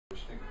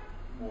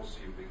most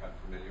of you will be kind of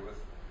familiar with.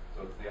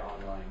 So it's the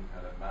online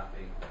kind of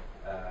mapping.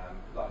 A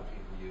lot of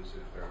people use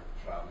it if they're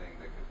traveling,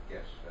 they could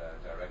get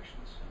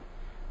directions.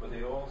 But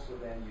they also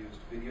then used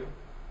video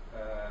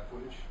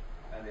footage,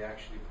 and they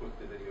actually put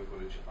the video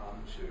footage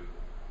onto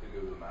the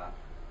Google Map.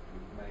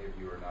 Many of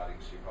you are nodding,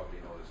 so you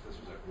probably noticed this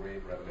was a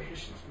great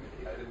revelation to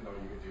me. I didn't know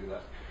you could do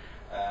that.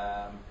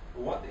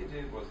 But what they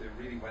did was they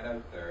really went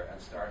out there and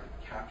started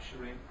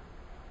capturing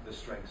the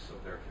strengths of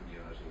their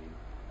community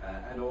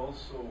and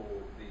also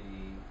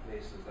the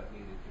places that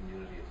needed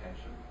community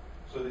attention.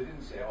 So they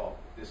didn't say, oh,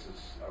 this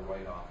is a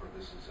write-off or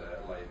this is a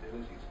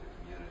liability to the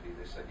community.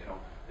 They said, you know,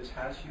 this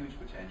has huge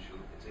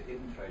potential. It's a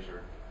hidden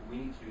treasure.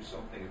 We need to do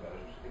something about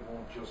it. It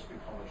won't just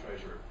become a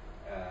treasure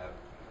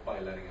by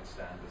letting it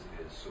stand as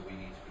it is. So we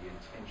need to be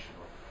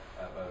intentional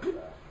about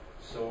that.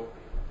 So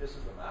this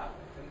is the map,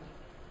 I think.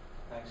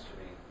 Thanks,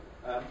 Janine.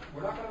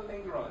 We're not going to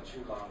linger on it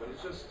too long, but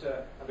it's just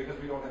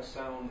because we don't have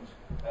sound,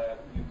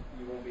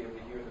 you won't be able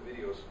to hear the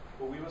videos.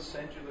 But we will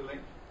send you the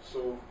link,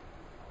 so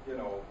you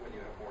know when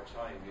you have more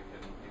time, you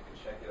can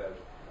check it out.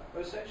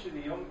 But essentially,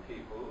 the young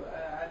people,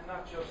 and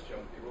not just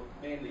young people,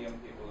 mainly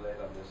young people led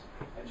on this.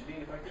 And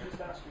Janine, if I could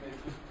just ask you maybe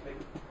just click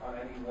on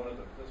any one of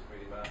them, it doesn't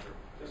really matter,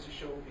 just to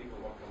show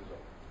people what comes up.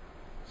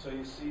 So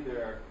you see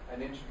there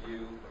an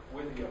interview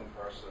with a young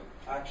person,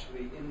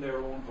 actually in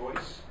their own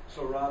voice.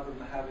 So rather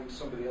than having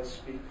somebody else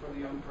speak for the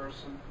young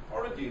person,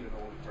 or indeed an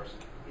older person,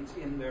 it's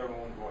in their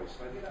own voice.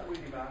 And I think that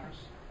really matters.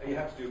 And you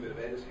have to do a bit of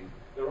editing.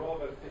 They're all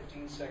about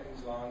 15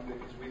 seconds long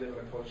because we live in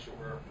a culture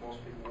where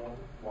most people won't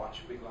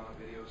watch big long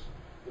videos.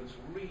 But it's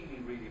really,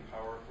 really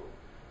powerful.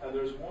 And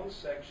there's one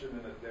section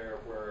in it there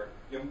where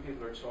young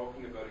people are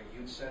talking about a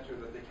youth centre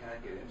that they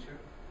can't get into.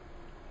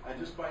 And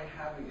just by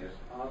having it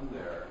on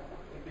there,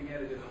 it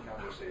began a different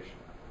conversation.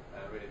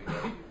 And really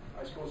began to,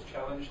 I suppose,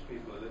 challenge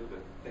people a little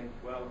bit and think,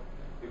 well,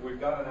 if we've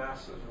got an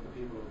asset and the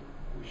people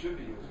who should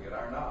be using it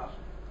are not,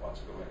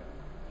 what's going on?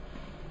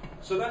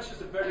 So that's just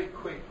a very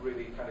quick,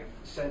 really, kind of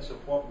sense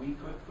of what we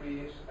could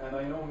create. And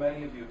I know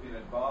many of you have been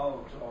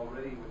involved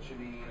already with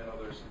Janine and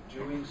others in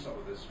doing some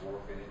of this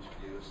work in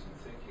interviews and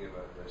thinking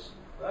about this.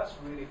 But that's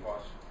really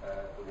what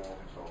the Walk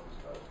and Talk is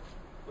about.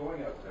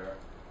 Going out there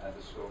and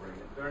discovering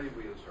in very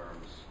real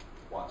terms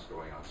what's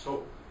going on.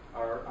 So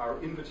our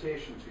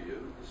invitation to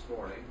you this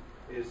morning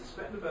is to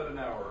spend about an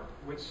hour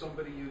with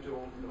somebody you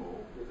don't know,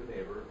 with a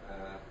neighbour,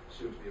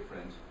 soon to be a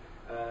friend,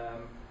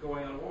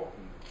 going on a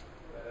walking.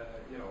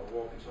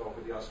 Walk and talk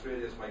with the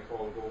Australians might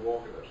call it go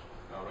walk about,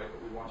 all right,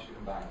 but we want you to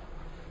come back,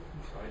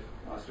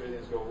 right?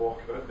 Australians go walk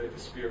about, they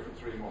disappear for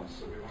 3 months,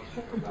 so we want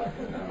you to come back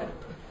in an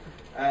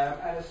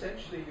hour. And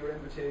essentially your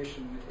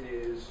invitation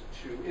is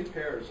to, in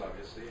pairs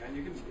obviously, and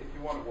you can, if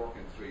you want to work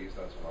in threes,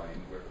 that's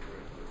fine,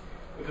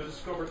 but to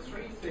discover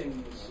 3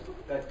 things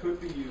that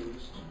could be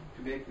used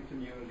to make the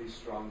community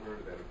stronger and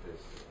a better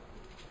place.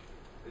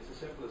 It's as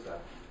simple as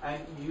that.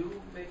 And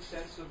you make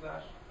sense of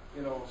that,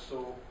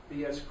 so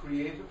be as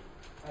creative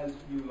as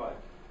you like.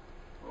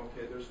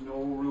 Okay, there's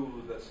no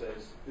rule that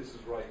says this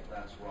is right,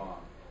 that's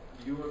wrong.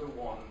 You are the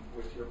one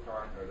with your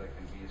partner that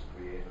can be as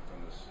creative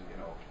and as,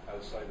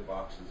 outside the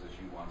boxes as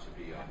you want to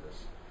be on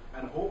this.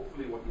 And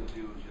hopefully what you'll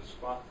do is you'll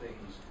spot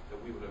things that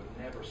we would have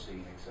never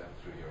seen except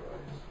through your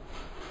eyes.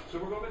 So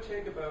we're going to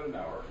take about an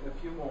hour. In a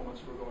few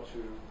moments we're going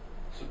to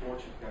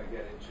support you to kind of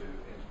get into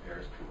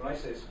pairs. When I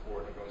say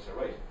support, I'm going to say,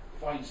 right,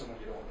 find someone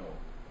you don't know.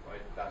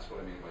 Right? That's what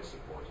I mean by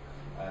support.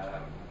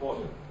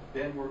 But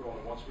then we're going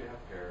to, once we have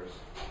pairs,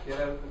 get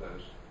out and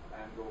about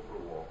and go for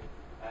a walk.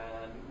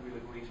 And we'll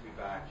agree to be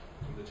back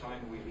from the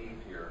time we leave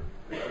here,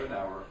 about an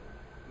hour.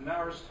 In an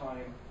hour's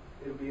time,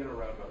 it'll be in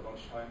around about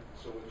lunchtime,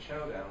 so we'll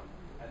chow down,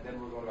 and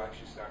then we're going to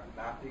actually start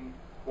mapping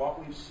what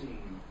we've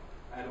seen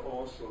and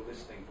also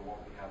listening for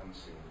what we haven't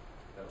seen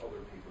that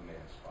other people may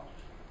have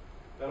spotted.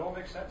 That all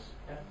makes sense?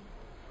 Yeah.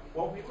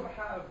 What we will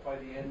have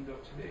by the end of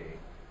today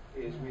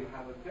is we'll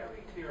have a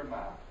very clear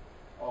map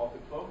of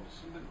the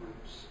clubs and the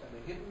groups and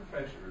the hidden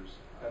treasures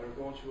that are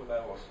going to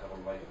allow us to have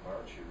a life of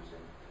our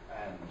choosing,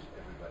 and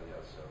everybody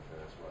else out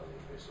there as well if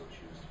they so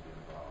choose to be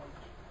involved.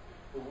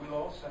 But we'll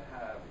also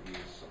have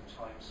is some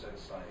time set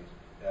aside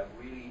to have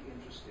really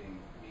interesting,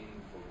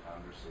 meaningful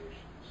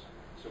conversations.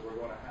 So we're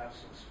going to have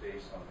some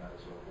space on that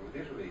as well. We'll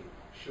literally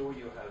show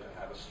you how to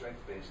have a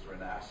strength-based or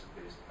an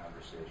asset-based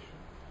conversation,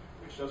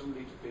 which doesn't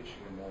lead to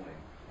bitching and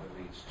moaning, but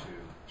leads to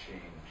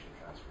change and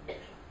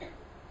transformation.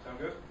 Sound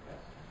good?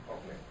 Yes.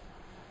 Okay.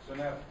 So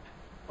now,